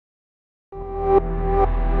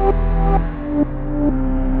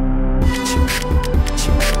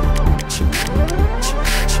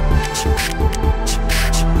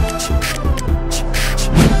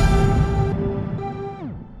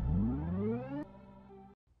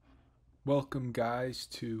Welcome guys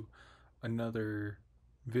to another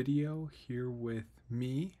video here with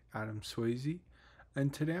me, Adam Swayze,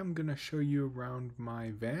 and today I'm going to show you around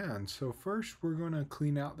my van. So first we're going to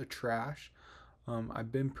clean out the trash.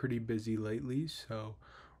 I've been pretty busy lately, so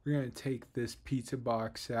we're going to take this pizza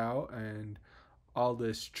box out and all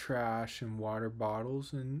this trash and water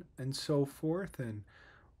bottles and so forth, and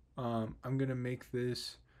I'm going to make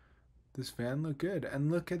this van look good.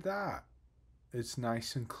 And look at that, it's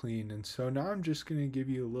nice and clean. And so now I'm just going to give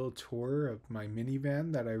you a little tour of my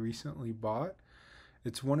minivan that I recently bought.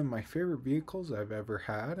 It's one of my favorite vehicles I've ever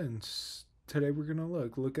had, and today we're going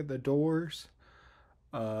to look at the doors.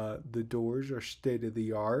 The doors are state of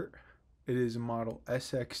the art. It is a model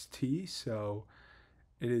SXT, so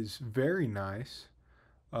it is very nice.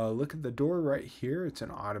 Look at the door right here. It's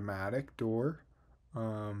an automatic door.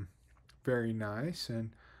 Very nice.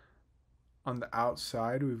 And on the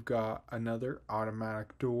outside, we've got another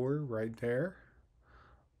automatic door right there.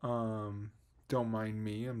 Don't mind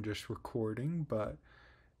me, I'm just recording, but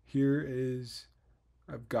here is,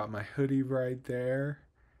 I've got my hoodie right there.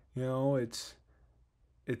 You know, it's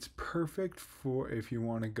perfect for if you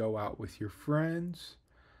want to go out with your friends,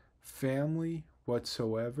 family,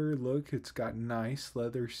 whatsoever. Look, it's got nice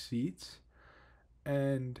leather seats,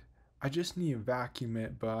 and I just need to vacuum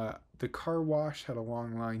it, but the car wash had a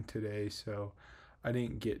long line today, so I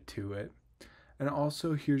didn't get to it. And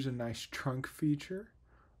also, here's a nice trunk feature.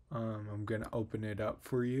 I'm gonna open it up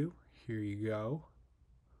for you. Here you go.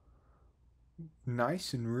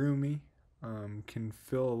 Nice and roomy. Can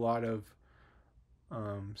fill a lot of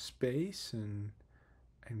space and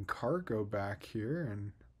cargo back here.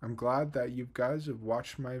 And I'm glad that you guys have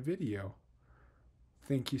watched my video.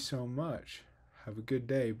 Thank you so much. Have a good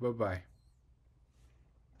day. Bye bye.